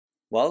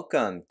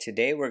Welcome!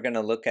 Today we're going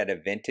to look at a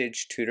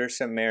vintage Tudor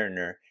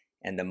Submariner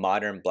and the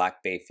modern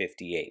Black Bay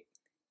 58,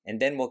 and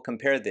then we'll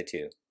compare the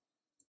two.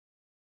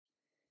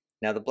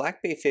 Now the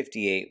Black Bay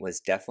 58 was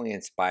definitely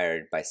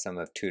inspired by some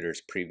of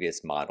Tudor's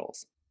previous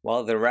models.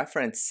 While the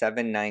reference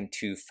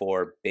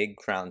 7924 Big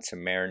Crown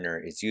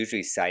Submariner is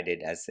usually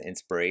cited as the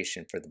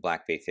inspiration for the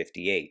Black Bay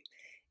 58,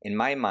 in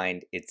my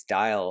mind its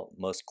dial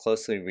most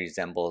closely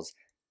resembles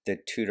the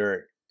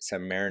Tudor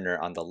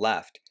Submariner on the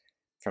left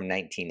from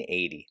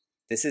 1980.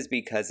 This is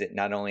because it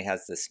not only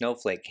has the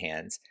snowflake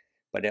hands,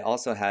 but it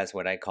also has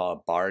what I call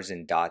a bars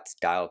and dots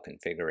dial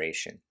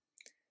configuration.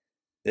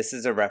 This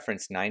is a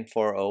reference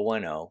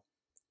 94010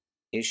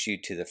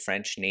 issued to the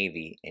French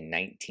Navy in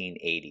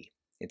 1980.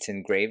 It's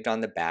engraved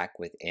on the back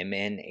with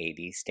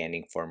MN80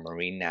 standing for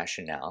Marine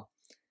Nationale,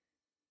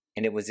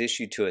 and it was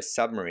issued to a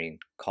submarine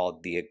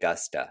called the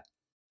Augusta.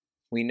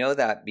 We know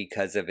that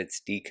because of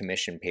its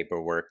decommission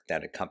paperwork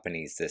that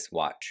accompanies this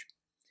watch.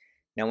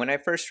 Now, when I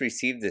first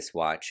received this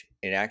watch,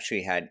 it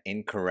actually had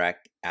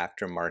incorrect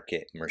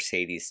aftermarket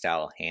Mercedes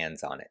style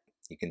hands on it.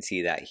 You can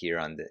see that here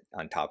on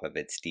top of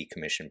its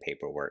decommission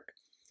paperwork.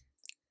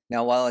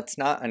 Now, while it's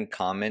not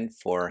uncommon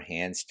for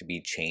hands to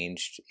be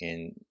changed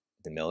in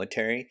the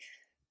military,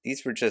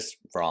 these were just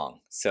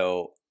wrong.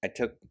 So I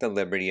took the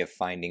liberty of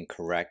finding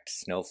correct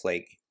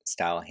snowflake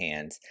style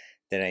hands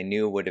that I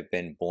knew would have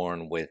been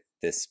born with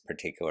this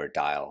particular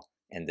dial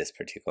and this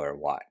particular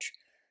watch.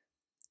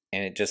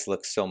 And it just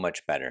looks so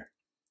much better.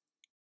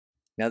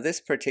 Now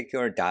this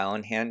particular dial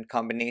and hand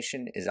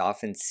combination is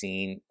often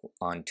seen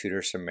on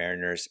Tudor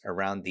Submariners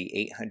around the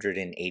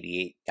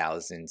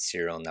 888,000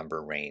 serial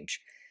number range.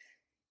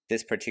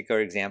 This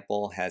particular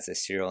example has a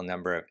serial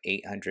number of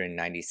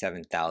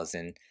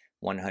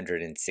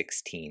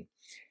 897,116.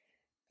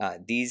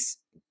 These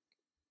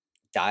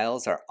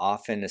dials are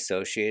often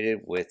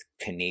associated with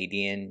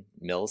Canadian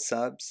mil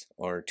subs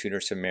or Tudor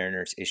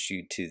Submariners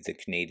issued to the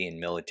Canadian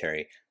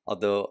military,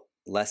 although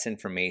less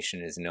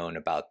information is known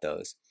about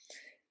those.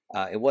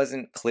 It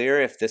wasn't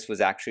clear if this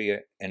was actually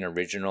an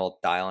original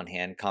dial and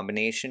hand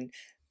combination,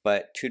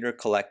 but Tudor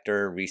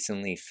Collector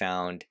recently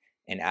found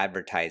an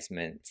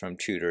advertisement from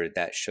Tudor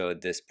that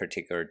showed this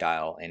particular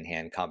dial and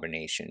hand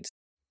combinations,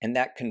 and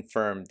that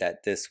confirmed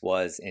that this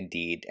was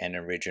indeed an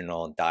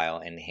original dial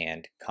and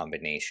hand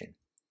combination.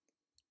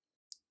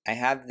 I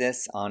have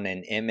this on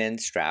an MN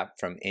strap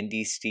from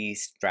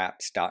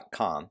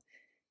NDCstraps.com,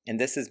 and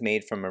this is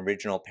made from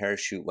original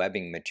parachute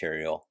webbing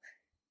material.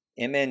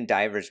 MN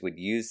divers would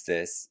use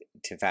this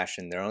to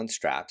fashion their own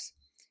straps,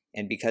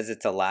 and because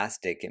it's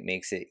elastic, it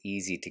makes it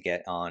easy to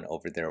get on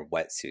over their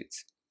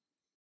wetsuits.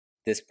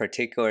 This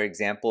particular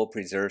example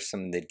preserves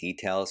some of the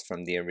details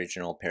from the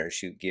original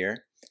parachute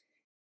gear,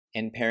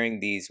 and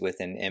pairing these with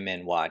an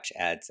MN watch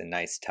adds a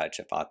nice touch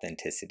of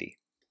authenticity.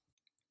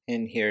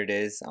 And here it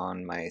is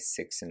on my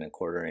 6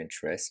 1/4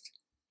 inch wrist.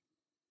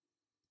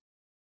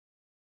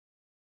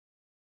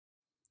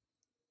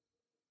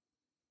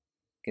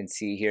 You can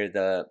see here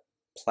the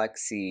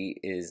plexi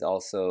is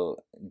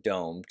also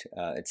domed.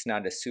 It's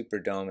not a super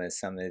dome as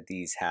some of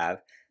these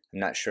have.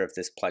 I'm not sure if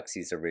this plexi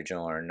is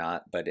original or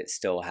not, but it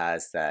still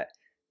has that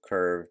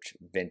curved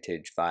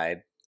vintage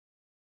vibe.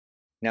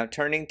 Now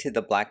turning to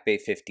the Black Bay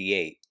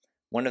 58,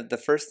 one of the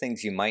first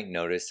things you might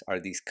notice are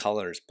these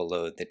colors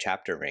below the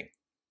chapter ring.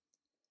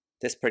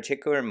 This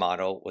particular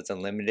model was a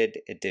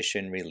limited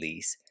edition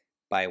release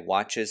by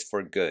Watches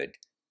for Good,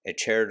 a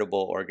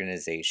charitable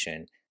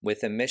organization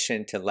with a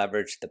mission to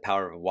leverage the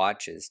power of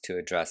watches to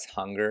address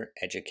hunger,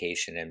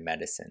 education, and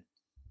medicine.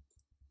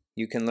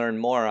 You can learn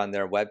more on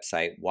their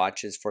website,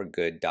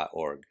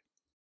 watchesforgood.org.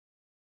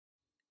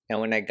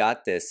 Now when I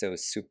got this, I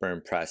was super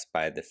impressed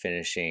by the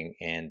finishing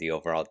and the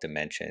overall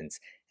dimensions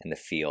and the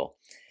feel.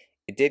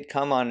 It did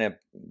come on a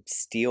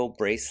steel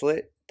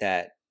bracelet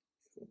that,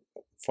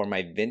 for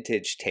my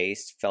vintage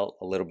taste, felt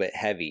a little bit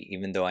heavy,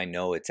 even though I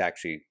know it's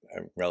actually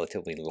a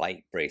relatively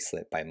light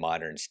bracelet by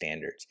modern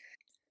standards.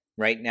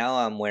 Right now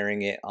I'm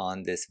wearing it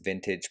on this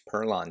vintage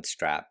Perlon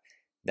strap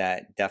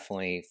that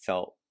definitely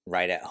felt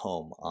right at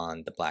home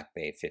on the Black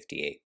Bay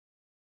 58.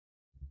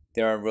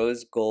 There are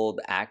rose gold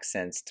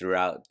accents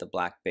throughout the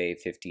Black Bay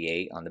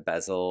 58 on the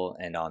bezel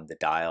and on the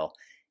dial,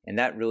 and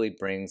that really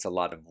brings a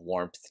lot of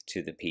warmth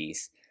to the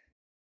piece.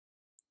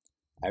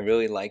 I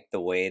really like the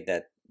way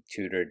that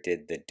Tudor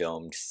did the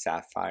domed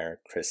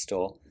sapphire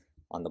crystal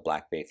on the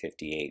Black Bay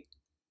 58.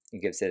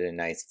 It gives it a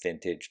nice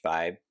vintage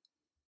vibe.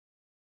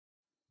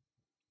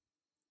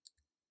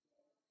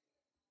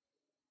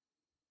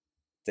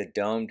 The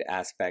domed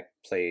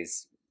aspect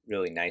plays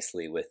really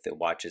nicely with the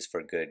Watches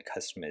for Good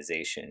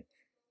customization,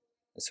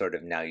 a sort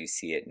of now you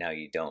see it, now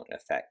you don't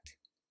effect.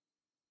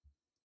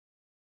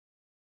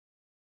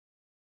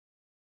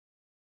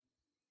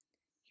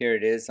 Here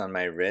it is on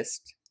my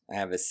wrist. I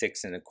have a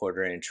 6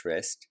 1/4 inch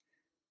wrist,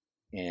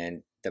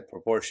 and the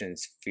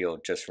proportions feel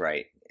just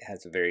right. It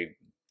has a very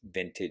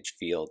vintage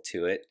feel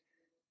to it.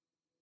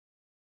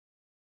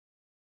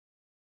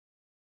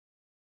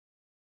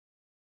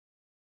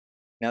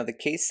 Now the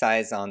case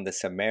size on the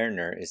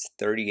Submariner is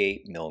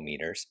 38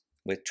 millimeters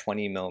with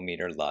 20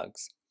 millimeter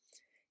lugs.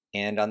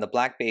 And on the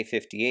Black Bay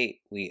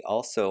 58, we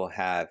also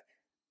have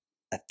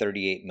a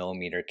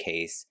 38mm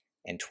case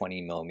and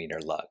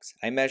 20mm lugs.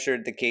 I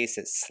measured the case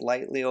at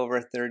slightly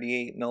over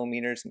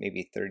 38mm,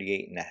 maybe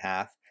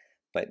 38.5,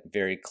 but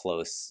very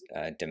close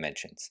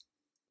dimensions.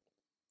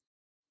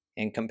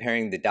 And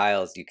comparing the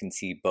dials, you can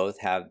see both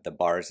have the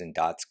bars and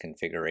dots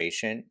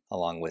configuration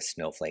along with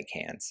snowflake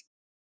hands.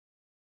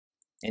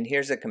 And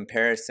here's a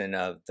comparison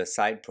of the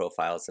side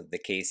profiles of the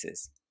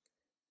cases.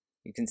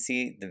 You can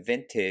see the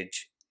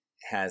vintage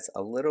has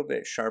a little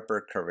bit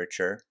sharper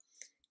curvature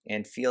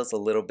and feels a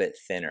little bit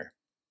thinner.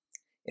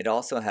 It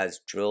also has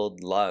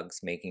drilled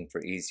lugs, making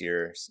for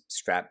easier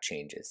strap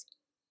changes.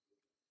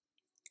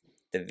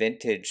 The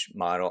vintage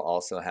model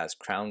also has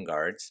crown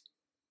guards,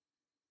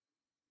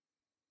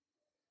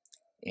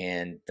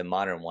 and the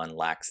modern one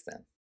lacks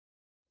them.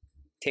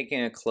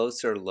 Taking a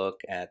closer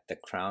look at the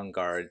crown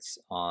guards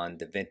on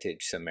the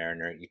vintage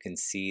Submariner, you can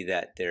see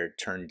that they're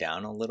turned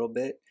down a little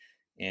bit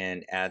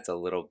and adds a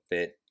little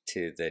bit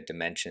to the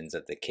dimensions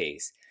of the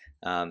case.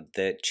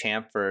 The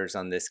chamfers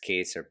on this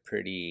case are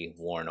pretty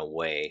worn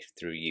away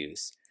through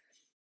use,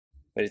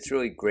 but it's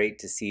really great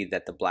to see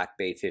that the Black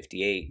Bay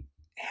 58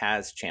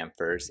 has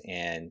chamfers,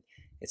 and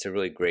it's a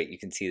really great, you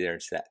can see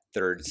there's that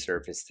third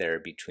surface there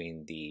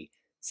between the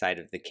side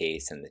of the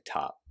case and the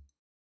top.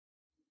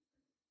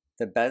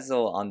 The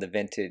bezel on the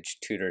vintage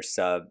Tudor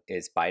sub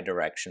is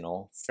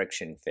bidirectional,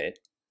 friction fit.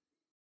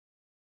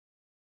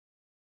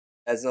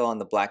 The bezel on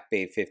the Black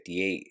Bay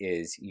 58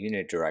 is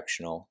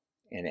unidirectional,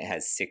 and it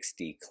has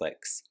 60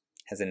 clicks.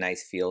 It has a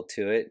nice feel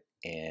to it,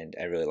 and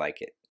I really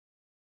like it.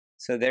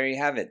 So there you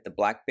have it, the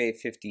Black Bay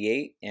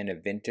 58 and a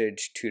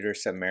vintage Tudor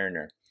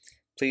Submariner.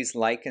 Please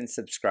like and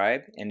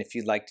subscribe, and if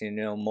you'd like to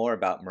know more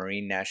about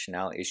Marine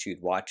Nationale issued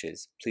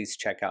watches, please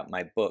check out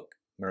my book,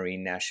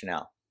 Marine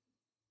Nationale.